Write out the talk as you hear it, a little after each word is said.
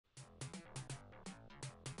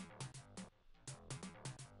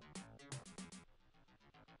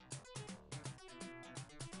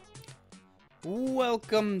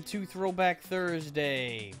Welcome to Throwback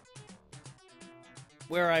Thursday,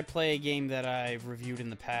 where I play a game that I've reviewed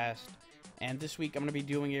in the past. And this week I'm going to be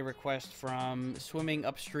doing a request from Swimming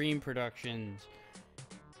Upstream Productions.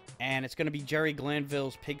 And it's going to be Jerry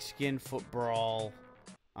Glanville's Pigskin Footbrawl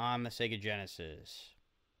on the Sega Genesis.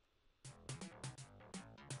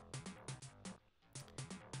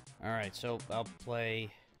 Alright, so I'll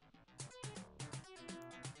play...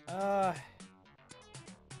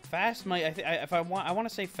 Fast might... I want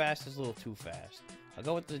to say fast is a little too fast. I'll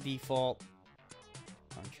go with the default.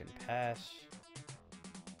 Punch and pass.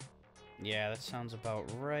 Yeah, that sounds about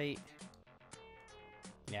right.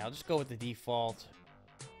 Yeah, I'll just go with the default.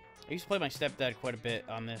 I used to play my stepdad quite a bit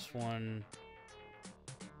on this one.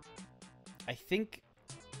 I think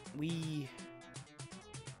we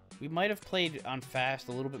might have played on fast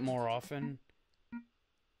a little bit more often.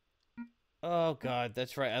 Oh god,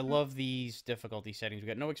 that's right. I love these difficulty settings. We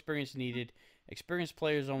got no experience needed, experienced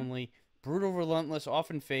players only, brutal, relentless,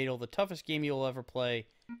 often fatal, the toughest game you'll ever play,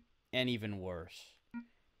 and even worse.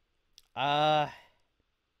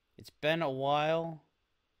 It's been a while.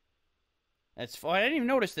 That's I didn't even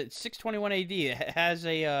notice that 621 AD has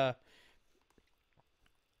a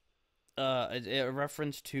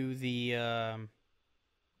reference to the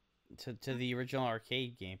to the original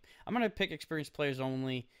arcade game. I'm gonna pick experienced players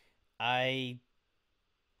only. I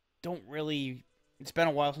don't really... It's been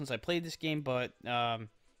a while since I played this game, but just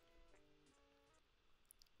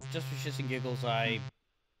for shits and giggles,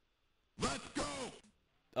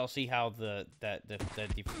 I'll see how the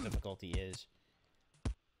difficulty is.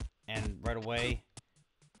 And right away...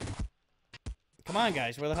 Come on,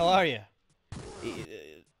 guys, where the hell are you?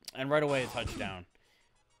 And right away, a touchdown.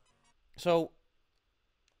 So...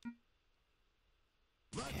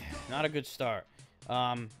 Yeah, not a good start.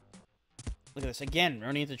 Look at this. Again,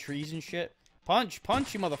 running into trees and shit. Punch!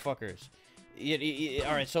 Punch, you motherfuckers!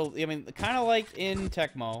 Alright, so, I mean, kind of like in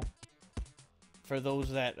Tecmo, for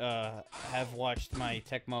those that have watched my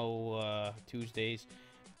Tecmo Tuesdays,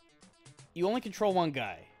 you only control one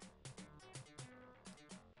guy.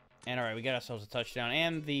 And alright, we got ourselves a touchdown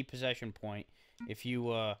and the possession point. If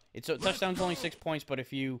you, touchdown's only 6 points, but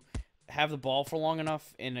if you have the ball for long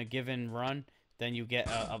enough in a given run, then you get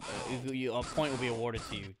a point will be awarded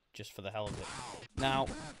to you just for the hell of it. Now,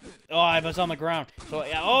 oh, I was on the ground. So,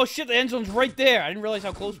 oh shit, the end zone's right there. I didn't realize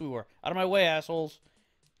how close we were. Out of my way, assholes.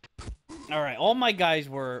 All right, all my guys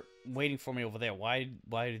were waiting for me over there. Why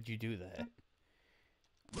did you do that?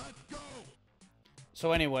 Let's go.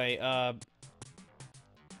 So anyway,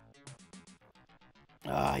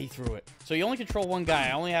 he threw it. So you only control one guy.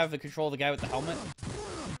 I only have the control of the guy with the helmet.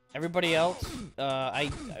 Everybody else,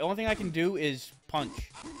 the only thing I can do is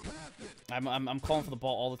punch. I'm calling for the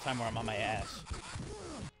ball all the time when I'm on my ass.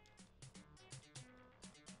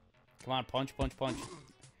 Come on, punch, punch, punch.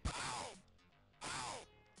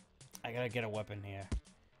 I gotta get a weapon here.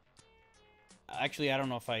 Actually, I don't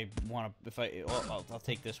know if I want to. I'll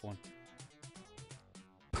take this one.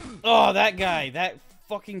 Oh, that guy, that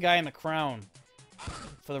fucking guy in the crown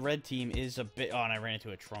for the red team is a bit. Oh, and I ran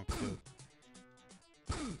into a trunk too.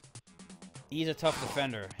 He's a tough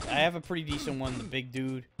defender. I have a pretty decent one, the big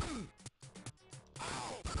dude.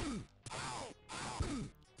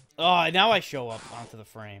 Oh, now I show up onto the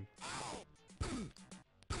frame.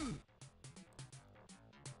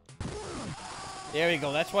 There you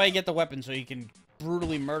go. That's why you get the weapon, so you can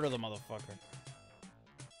brutally murder the motherfucker.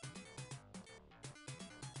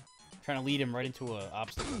 Trying to lead him right into an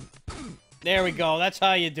obstacle. There we go. That's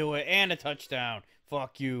how you do it. And a touchdown.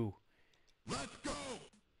 Fuck you. Let's go.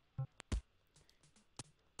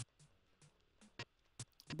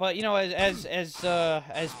 But you know, as oh,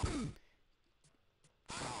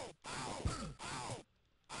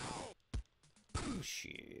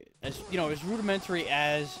 shit. As you know, as rudimentary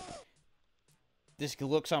as this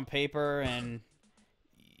looks on paper, and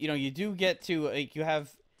you know, you do get to like you have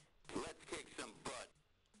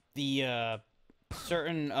the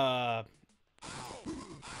certain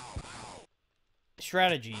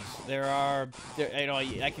strategies. You know,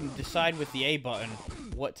 I can decide with the A button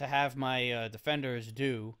what to have my defenders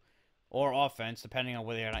do, or offense, depending on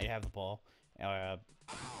whether or not you have the ball.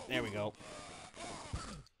 There we go.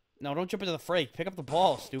 No, don't jump into the fray. Pick up the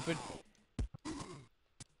ball, stupid.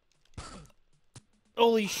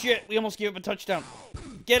 Holy shit, we almost gave up a touchdown.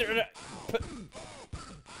 Get it.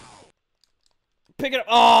 Pick it up.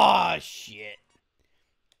 Oh, shit.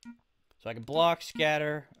 So I can block,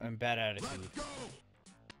 scatter, and bad attitude.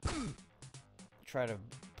 Try to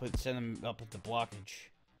send them up with the blockage.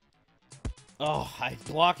 Oh, I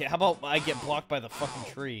block it. How about I get blocked by the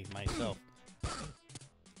fucking tree myself?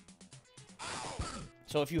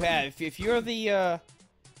 So if you have, if you're the,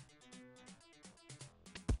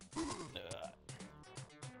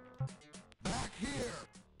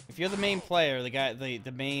 if you're the main player, the guy,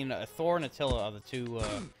 the main, Thor and Attila are the two,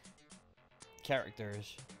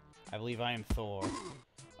 characters. I believe I am Thor.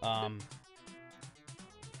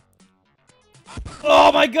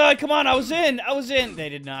 Oh my god, come on, I was in! I was in! They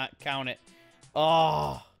did not count it.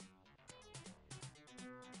 Oh.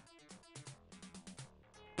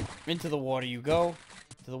 Into the water you go.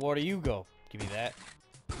 To the water you go. Give me that.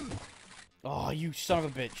 Oh, you son of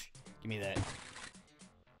a bitch. Give me that.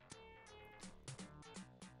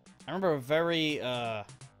 I remember a very,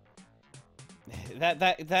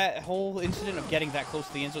 that whole incident of getting that close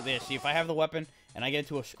to the end zone. There, see, if I have the weapon and I get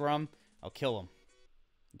into a scrum, I'll kill him.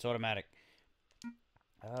 It's automatic.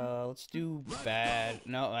 Let's do bad.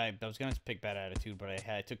 No, I was gonna pick bad attitude, but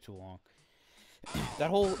I took too long.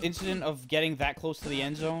 That whole incident of getting that close to the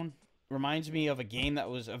end zone reminds me of a game that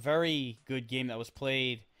was a very good game that was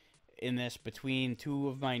played in this between two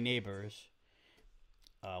of my neighbors.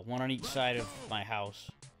 One on each side of my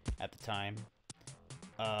house at the time.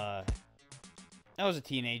 I was a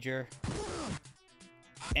teenager.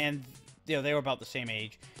 And, you know, they were about the same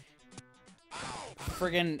age.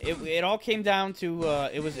 Friggin', it all came down to,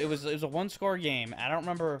 it was a one-score game. I don't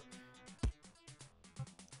remember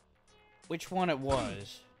which one it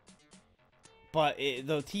was. But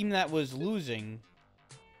the team that was losing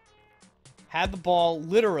had the ball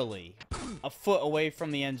literally a foot away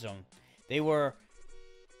from the end zone. They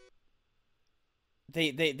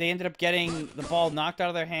ended up getting the ball knocked out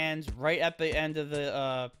of their hands right at the end of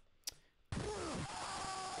the,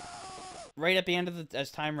 as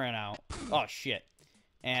time ran out. Oh, shit.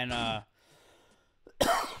 And, and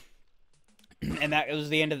that was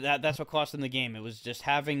the end of that. That's what cost them the game. It was just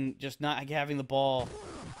not having the ball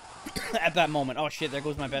at that moment. Oh, shit, there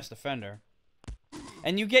goes my best defender.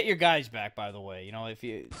 And you get your guys back, by the way. You know, if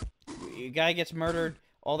your guy gets murdered,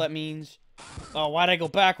 all that means... Oh, why'd I go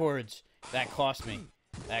backwards? That cost me.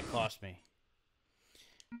 That cost me.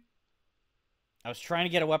 I was trying to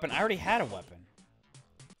get a weapon. I already had a weapon.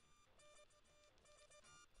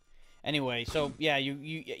 Anyway, so yeah,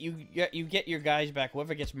 you get your guys back.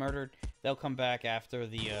 Whoever gets murdered, they'll come back after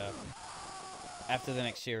the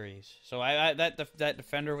next series. So that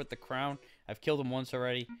defender with the crown, I've killed him once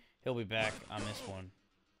already. He'll be back on this one.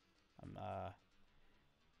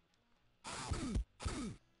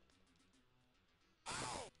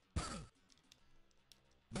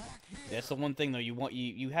 That's the one thing though.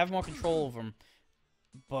 You have more control over them,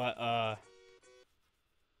 but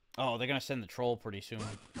oh, they're gonna send the troll pretty soon.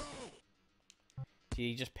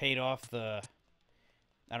 He just paid off the,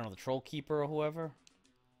 I don't know, the troll keeper or whoever.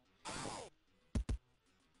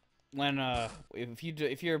 When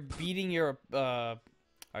if you're beating your alright,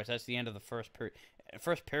 so that's the end of the first period.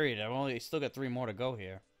 First period. I've still got 3 more to go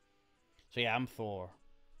here. So yeah, I'm Thor.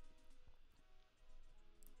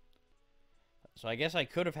 So I guess I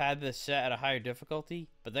could have had this set at a higher difficulty,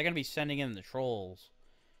 but they're gonna be sending in the trolls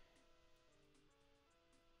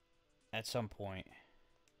at some point.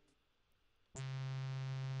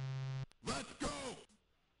 Let's go.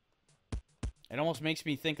 It almost makes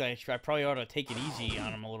me think that I probably ought to take it easy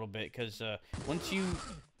on them a little bit, because once you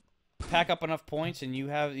pack up enough points and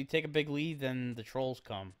you take a big lead, then the trolls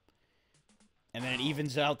come, and then it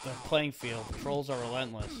evens out the playing field. The trolls are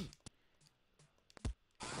relentless,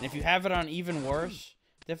 and if you have it on even worse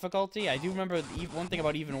difficulty, I do remember one thing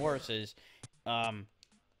about even worse is,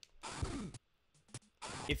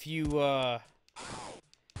 if you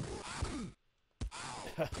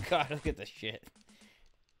God, look at this shit.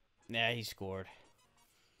 Nah, he scored.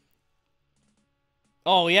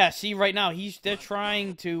 Oh, yeah, see, right now, they're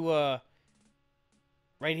trying to,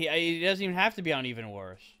 right here, it doesn't even have to be on even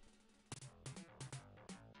worse.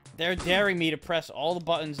 They're daring me to press all the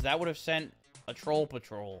buttons. That would have sent a troll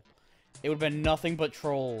patrol. It would have been nothing but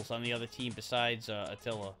trolls on the other team besides,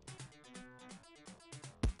 Attila.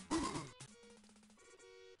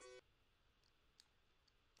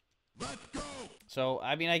 So,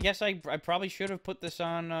 I mean, I guess I probably should have put this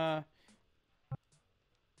on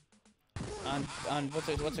what's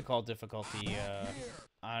it called difficulty,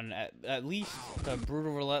 on at least the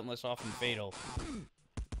brutal, relentless, often fatal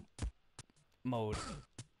mode.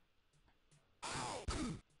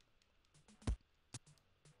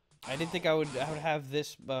 I didn't think I would have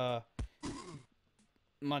this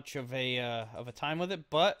much of a time with it,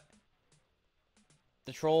 but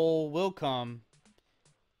the troll will come.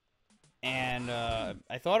 And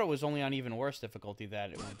I thought it was only on even worse difficulty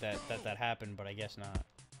that happened, but I guess not.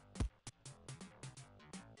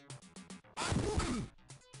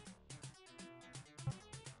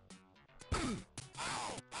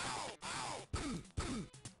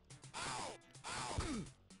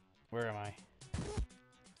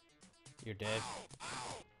 You're dead.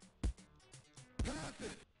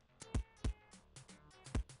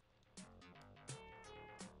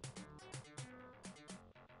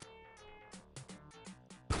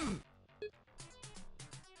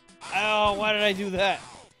 Oh, why did I do that?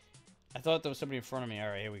 I thought there was somebody in front of me.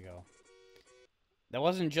 Alright, here we go. That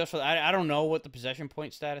wasn't just for... I don't know what the possession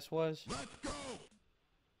point status was.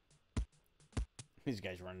 These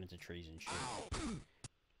guys running into trees and shit.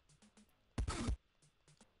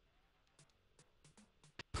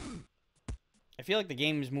 I feel like the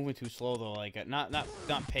game is moving too slow though. Like not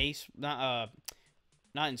pace, not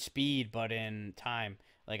in speed, but in time.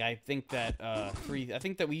 Like I think that I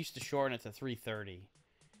think that we used to shorten it to 3:30.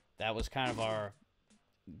 That was kind of our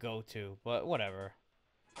go-to, but whatever.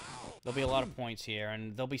 There'll be a lot of points here,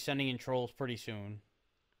 and they'll be sending in trolls pretty soon.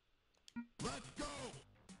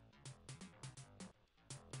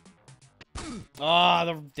 Ah,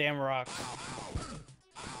 the damn rocks.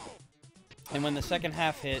 And when the second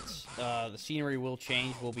half hits, the scenery will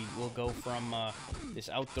change. We'll go from this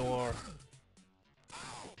outdoor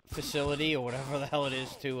facility or whatever the hell it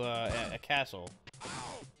is to a castle.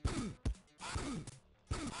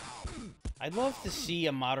 I'd love to see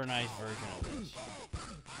a modernized version of this.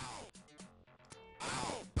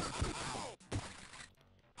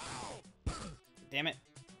 Damn it.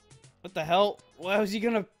 What the hell? Why was he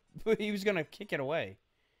gonna... He was gonna kick it away.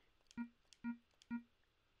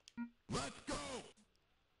 Let's go.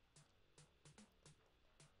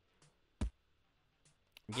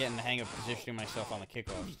 I'm getting the hang of positioning myself on the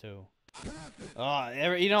kickoffs, too. Oh,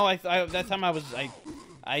 you know, that time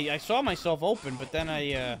I saw myself open, but then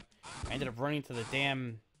I ended up running to the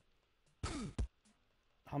damn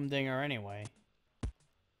humdinger anyway.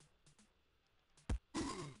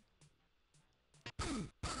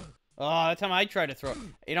 Oh, that time I tried to throw...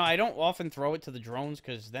 You know, I don't often throw it to the drones,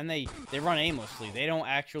 because then they run aimlessly. They don't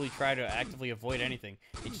actually try to actively avoid anything.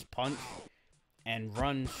 They just punch and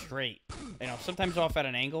run straight. You know, sometimes off at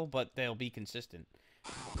an angle, but they'll be consistent.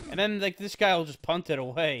 And then, like, this guy will just punt it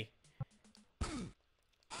away.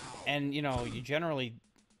 And, you know, you generally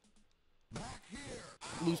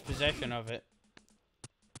lose possession of it.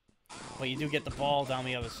 But you do get the ball down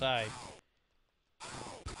the other side.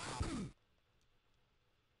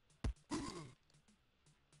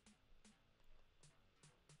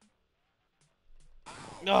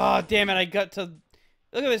 Oh, damn it, I got to...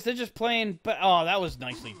 Look at this, they're just playing... But oh, that was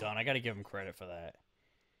nicely done. I gotta give them credit for that.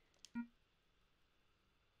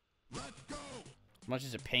 As much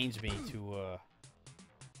as it pains me to,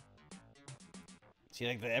 see,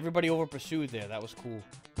 like, everybody over-pursued there. That was cool.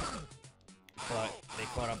 But they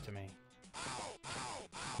caught up to me.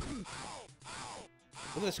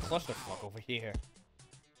 Look at this clusterfuck over here.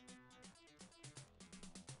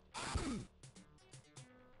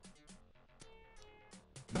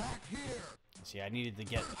 Back here. See, I needed to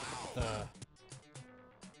get the...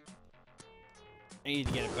 I needed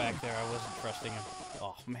to get it back there. I wasn't trusting him.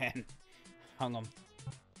 Oh, man. Hung him.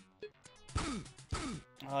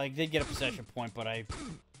 Well, I did get a possession point, but I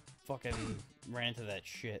fucking ran into that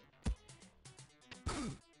shit.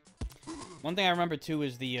 One thing I remember, too,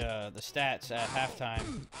 is the stats at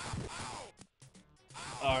halftime.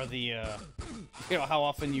 Are the, you know, how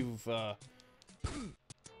often you've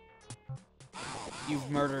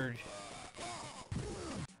murdered...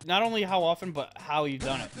 Not only how often, but how you've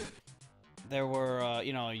done it. There were,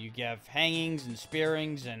 you know, you have hangings and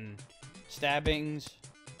spearings and stabbings.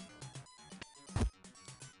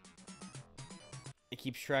 It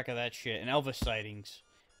keeps track of that shit. And Elvis sightings.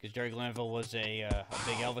 Because Jerry Glanville was a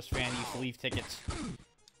big Elvis fan. He used to leave tickets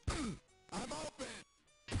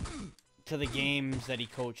to the games that he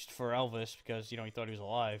coached for Elvis because, you know, he thought he was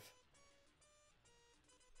alive.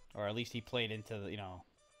 Or at least he played into, the, you know,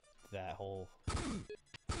 that whole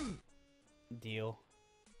deal.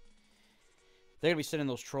 They're going to be sending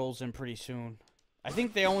those trolls in pretty soon. I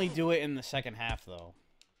think they only do it in the second half, though.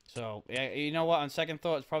 So, yeah, you know what? On second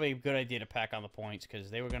thought, it's probably a good idea to pack on the points, because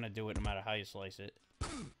they were going to do it no matter how you slice it.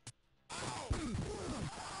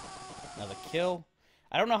 Another kill.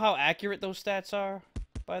 I don't know how accurate those stats are,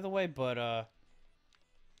 by the way, but, I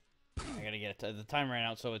gotta get it. The time ran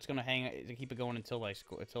out, so it's going to keep it going until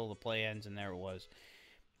until the play ends, and there it was.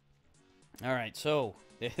 Alright, so,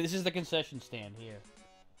 this is the concession stand here.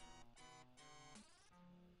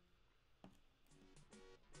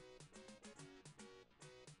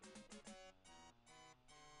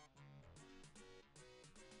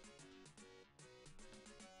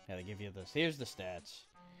 Yeah, they give you this. Here's the stats.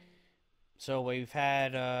 So we've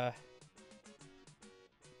had,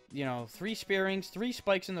 you know, 3 spearings, 3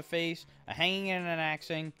 spikes in the face, a hanging and an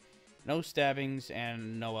axing, no stabbings,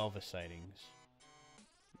 and no Elvis sightings.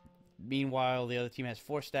 Meanwhile, the other team has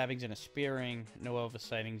 4 stabbings and a spearing. No Elva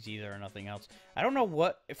sightings either, or nothing else. I don't know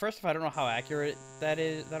what. First of all, I don't know how accurate that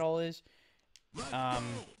is. That all is. I'll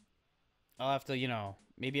have to, you know,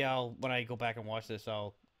 maybe when I go back and watch this,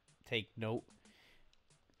 I'll take note.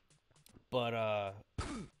 But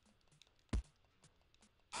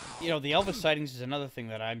you know, the Elvis sightings is another thing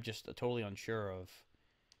that I'm just totally unsure of.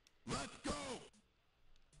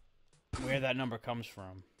 Where that number comes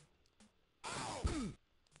from.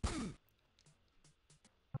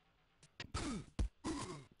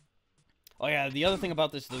 Oh yeah, the other thing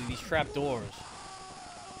about this, these trap doors.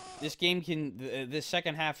 This game can, this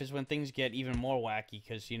second half is when things get even more wacky,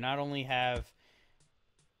 because you not only have,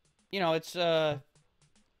 you know, it's, the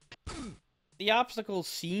obstacles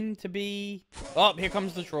seem to be, oh, here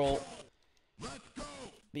comes the troll.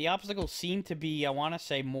 The obstacles seem to be, I want to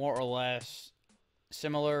say, more or less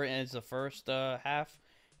similar as the first half,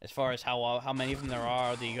 as far as how many of them there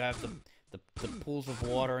are. You have the pools of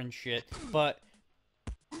water and shit, but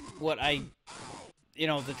you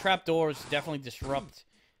know, the trapdoors definitely disrupt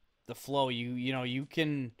the flow. You know, you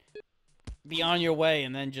can be on your way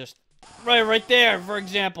and then just right there, for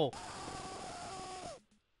example.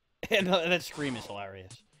 And that scream is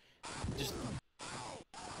hilarious. Just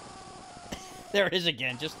there it is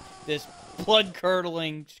again, just this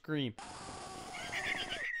blood-curdling scream.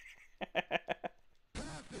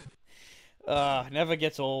 Never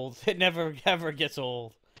gets old. It never ever gets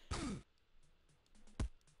old.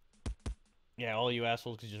 Yeah, all you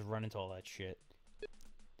assholes could just run into all that shit.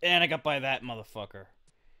 And I got by that motherfucker.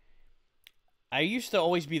 I used to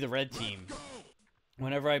always be the red team.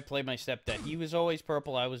 Whenever I played my stepdad, he was always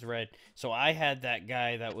purple, I was red. So I had that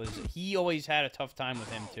guy that was, he always had a tough time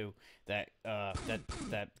with him too. That guy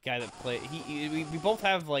that played, we both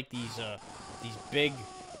have like these big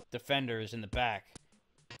defenders in the back.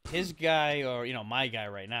 His guy, or you know, my guy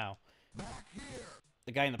right now,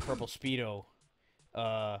 the guy in the purple Speedo,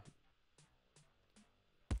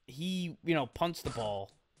 he, you know, punts the ball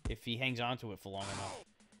if he hangs onto it for long enough.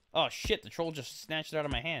 Oh shit, the troll just snatched it out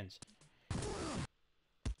of my hands.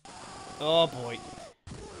 Oh boy.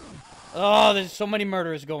 Oh, there's so many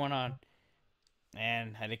murders going on.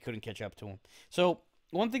 And they couldn't catch up to him. So,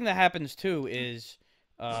 one thing that happens too is,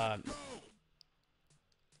 not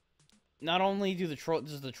only does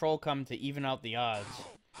the troll come to even out the odds,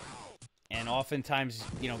 and oftentimes,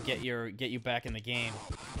 you know, get you back in the game,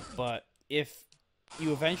 but if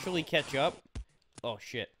you eventually catch up, oh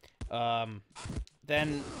shit,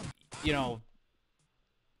 then, you know,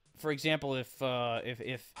 for example, if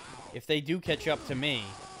they do catch up to me,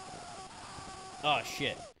 oh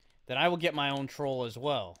shit, then I will get my own troll as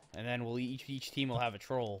well, and then each team will have a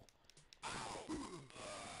troll.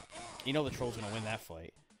 You know the troll's gonna win that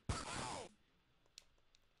fight.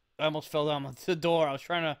 I almost fell down onto the door. I was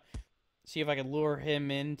trying to see if I could lure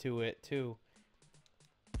him into it too.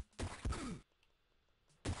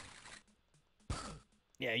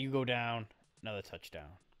 Yeah, you go down. Another touchdown.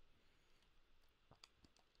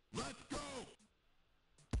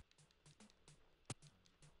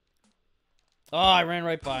 Oh, I ran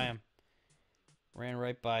right by him. Ran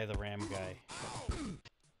right by the ram guy.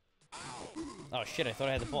 Oh shit, I thought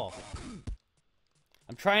I had the ball.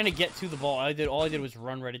 I'm trying to get to the ball. All I did was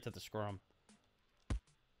run right into the scrum.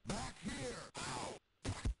 I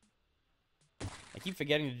keep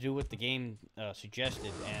forgetting to do what the game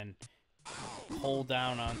suggested and hold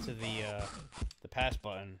down onto the pass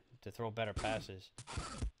button to throw better passes.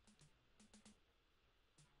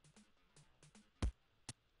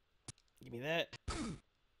 Give me that.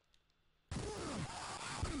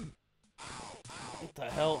 What the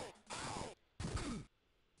hell?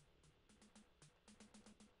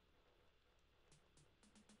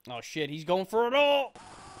 Oh shit, he's going for it all!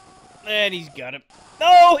 And he's got it.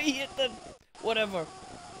 No, he hit the whatever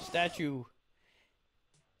statue.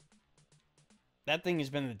 That thing has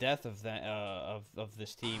been the death of that of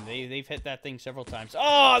this team. They've hit that thing several times.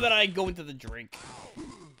 Oh, then I go into the drink.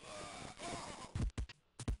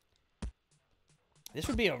 This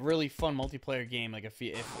would be a really fun multiplayer game. Like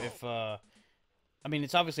if I mean,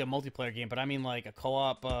 it's obviously a multiplayer game, but I mean like a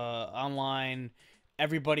co-op online.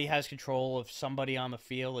 Everybody has control of somebody on the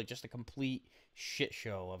field. Like just a complete shit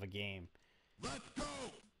show of a game. And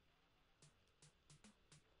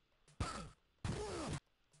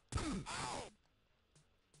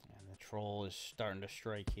the troll is starting to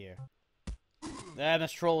strike here. And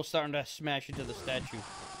this troll is starting to smash into the statue.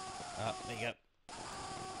 There you go.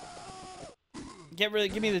 Give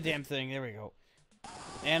me the damn thing. There we go.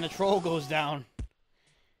 And the troll goes down.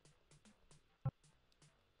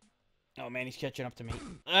 Oh man, he's catching up to me.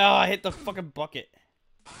 Oh, I hit the fucking bucket.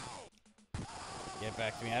 Get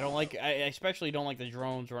back to me. I especially don't like the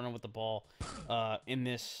drones running with the ball in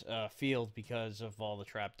this field because of all the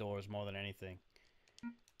trapdoors more than anything.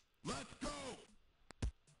 Let's go.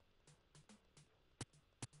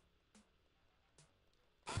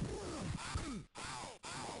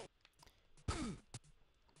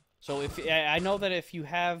 So if I know that if you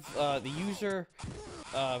have the user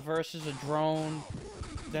versus a drone,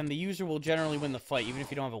 then the user will generally win the fight, even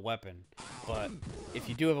if you don't have a weapon. But if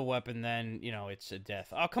you do have a weapon, then, you know, it's a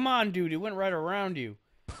death. Oh, come on, dude. It went right around you.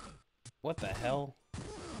 What the hell?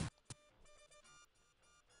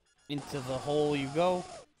 Into the hole you go.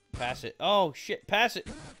 Pass it. Oh, shit. Pass it.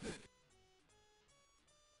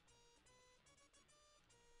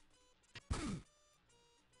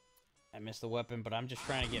 I missed the weapon, but I'm just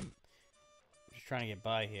trying to get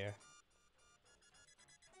by here.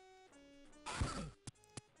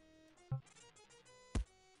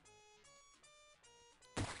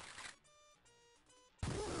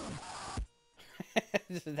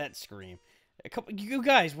 That scream. You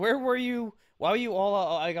guys, where were you? Why were you all?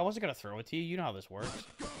 I wasn't gonna throw it to you. You know how this works.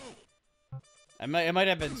 It might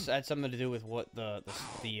have had something to do with what the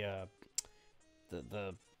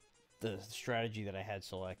strategy that I had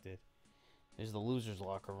selected. There's the loser's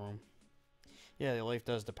locker room. Yeah, the life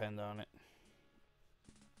does depend on it.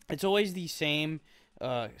 It's always the same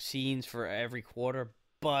scenes for every quarter,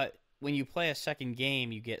 but when you play a second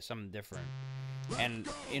game, you get something different. And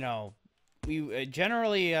you know, we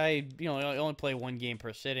generally I only play one game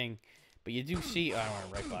per sitting, but you do see I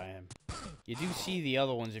went right by him. You do see the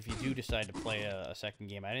other ones if you do decide to play a second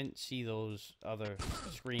game. I didn't see those other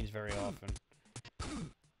screens very often.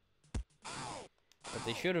 But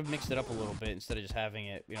they should have mixed it up a little bit instead of just having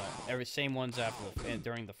it, you know, every same ones after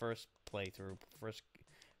during the first playthrough,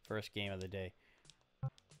 first game of the day.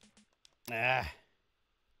 Ah.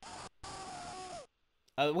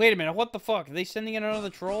 Wait a minute, what the fuck? Are they sending in another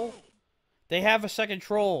troll? They have a second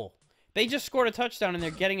troll. They just scored a touchdown and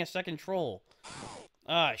they're getting a second troll.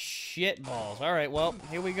 Ah, shit balls. All right, well,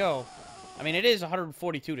 here we go. I mean, it is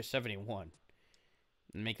 142 to 71.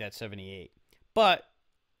 And make that 78. But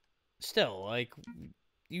still, like,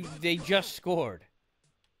 they just scored.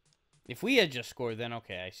 If we had just scored, then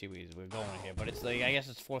okay, I see where we're going here. But it's like, I guess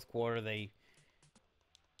it's fourth quarter.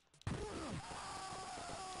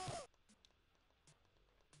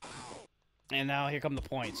 And now here come the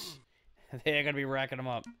points. They're gonna be racking them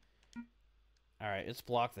up. All right, let's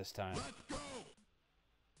block this time.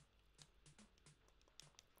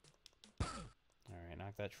 All right,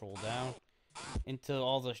 knock that troll down into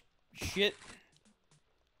all the shit.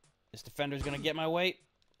 This defender's gonna get my weight,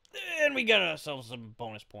 and we got ourselves some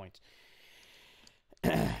bonus points.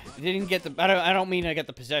 Didn't get the. I don't mean I got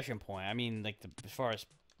the possession point. I mean like as far as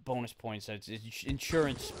bonus points, it's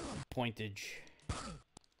insurance pointage.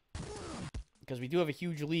 Because we do have a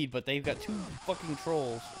huge lead, but they've got two fucking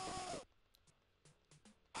trolls,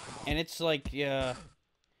 and it's like you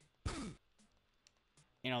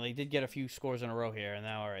know, they did get a few scores in a row here, and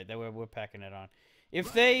now all right, we're packing it on.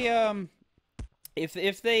 If they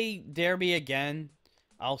If they dare me again,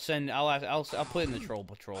 I'll put in the troll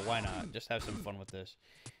patrol. Why not? Just have some fun with this.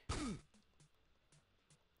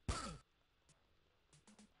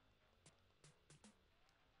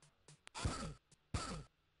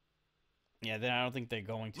 Yeah, then I don't think they're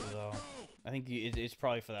going to though. I think it's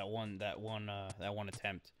probably for that one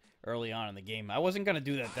attempt early on in the game. I wasn't gonna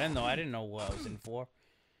do that then though. I didn't know what I was in for.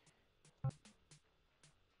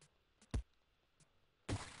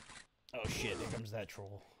 Oh shit, here comes that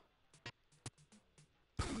troll.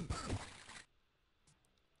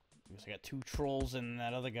 Guess I got two trolls and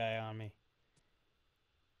that other guy on me.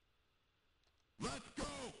 Let's go.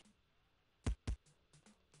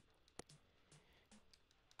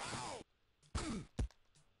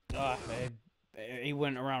 Ah, he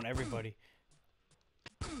went around everybody.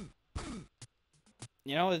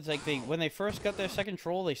 You know, it's like when they first got their second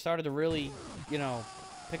troll, they started to really, you know,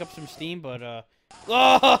 pick up some steam, but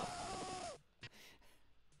oh!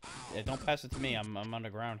 Yeah, don't pass it to me. I'm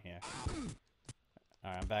underground here.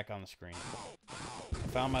 All right, I'm back on the screen. I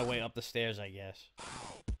found my way up the stairs, I guess.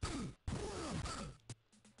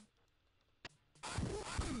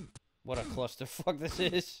 What a clusterfuck this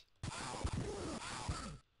is.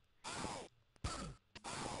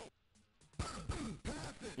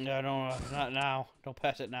 No, not now. Don't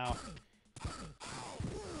pass it now.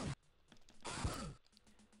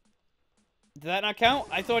 Did that not count?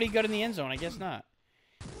 I thought he got in the end zone. I guess not.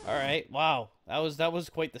 All right. Wow. That was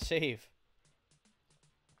quite the save.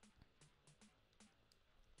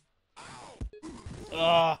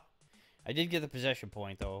 I did get the possession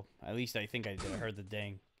point though. At least I think I did. I heard the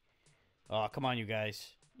ding. Oh, come on, you guys.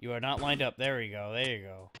 You are not lined up. There you go. There you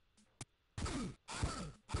go.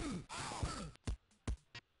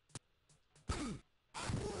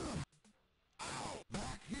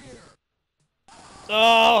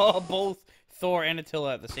 Oh, both Thor and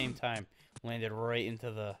Attila at the same time landed right into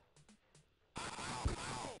the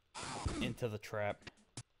trap.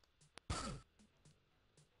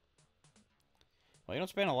 Well, you don't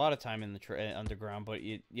spend a lot of time in the underground, but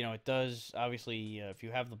you know it does. Obviously, if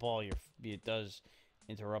you have the ball, it does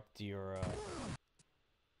interrupt your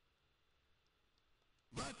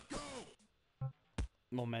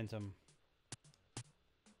momentum.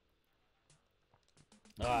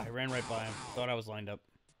 Ah, I ran right by him. Thought I was lined up.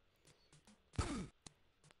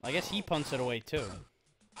 I guess he punts it away too.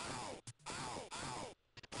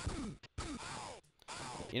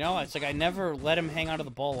 You know, it's like I never let him hang onto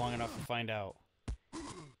the ball long enough to find out.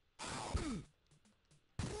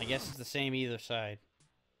 I guess it's the same either side.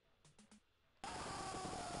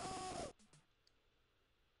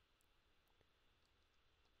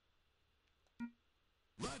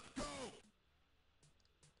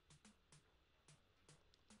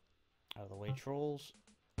 Out of the way, trolls.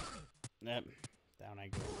 Yep, down I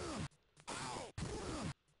go.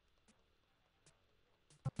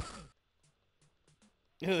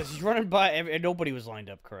 He's running by, and nobody was lined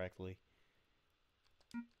up correctly.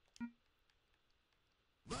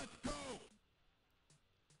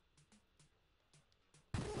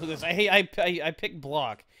 Look at this. I pick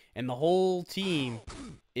block, and the whole team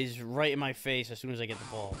is right in my face as soon as I get the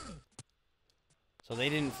ball. So they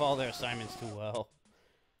didn't follow their assignments too well.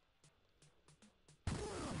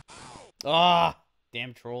 Ah,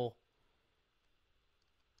 damn troll.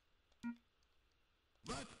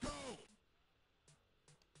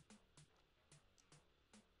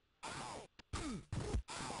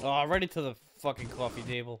 Oh, right into the fucking coffee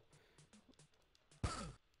table.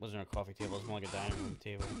 Wasn't a coffee table, it was more like a dining room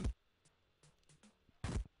table.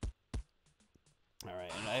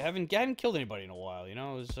 Alright, and I haven't killed anybody in a while, you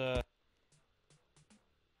know, it was,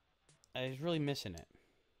 I was really missing it.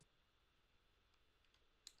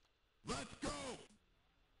 Let's go!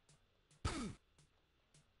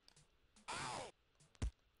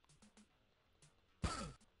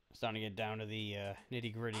 Starting to get down to the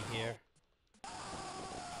nitty-gritty here.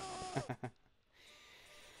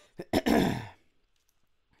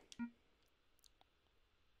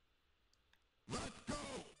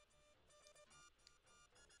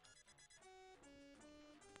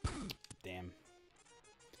 Damn.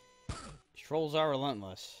 Trolls are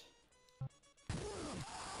relentless.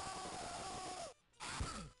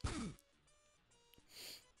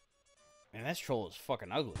 Man, that troll is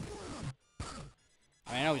fucking ugly.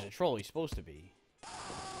 I mean, I know he's a troll, he's supposed to be.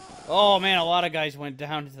 Oh man, a lot of guys went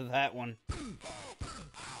down to that one.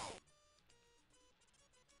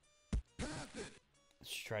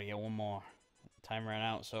 Let's try to get one more. Time ran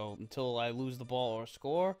out, so until I lose the ball or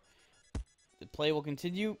score, the play will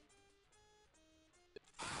continue.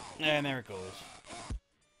 And there it goes.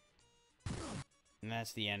 And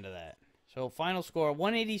that's the end of that. So final score,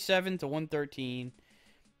 187 to 113.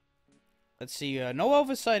 Let's see, no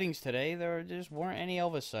Elvis sightings today. There just weren't any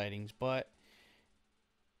Elvis sightings, but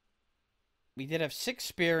we did have 6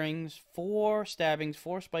 spearings, 4 stabbings,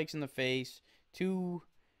 4 spikes in the face, 2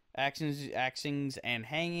 axings and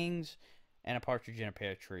hangings, and a partridge in a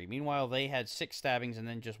pear tree. Meanwhile, they had 6 stabbings and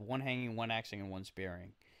then just 1 hanging, 1 axing, and 1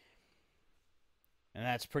 spearing. And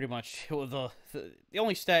that's pretty much the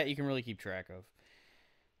only stat you can really keep track of.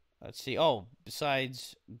 Let's see. Oh,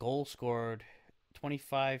 besides goal scored,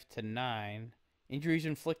 25 to 9. Injuries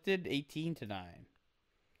inflicted, 18 to 9.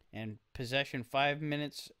 And possession, 5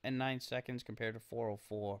 minutes and 9 seconds compared to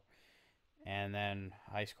 404. And then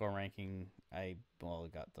high score ranking, I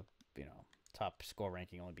got the top score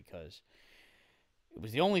ranking only because it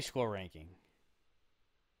was the only score ranking.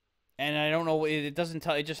 And I don't know, it doesn't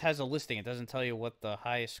tell, it just has a listing. It doesn't tell you what the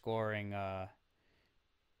highest scoring, how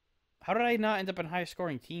did I not end up in highest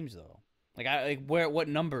scoring teams though? What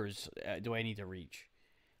numbers do I need to reach?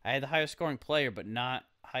 I had the highest scoring player, but not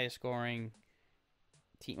highest scoring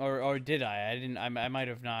team, or did I? I didn't. I might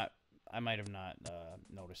have not. I might have not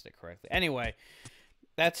noticed it correctly. Anyway,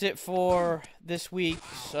 that's it for this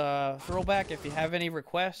week's throwback. If you have any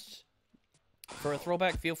requests for a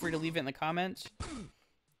throwback, feel free to leave it in the comments.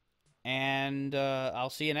 And I'll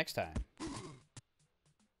see you next time.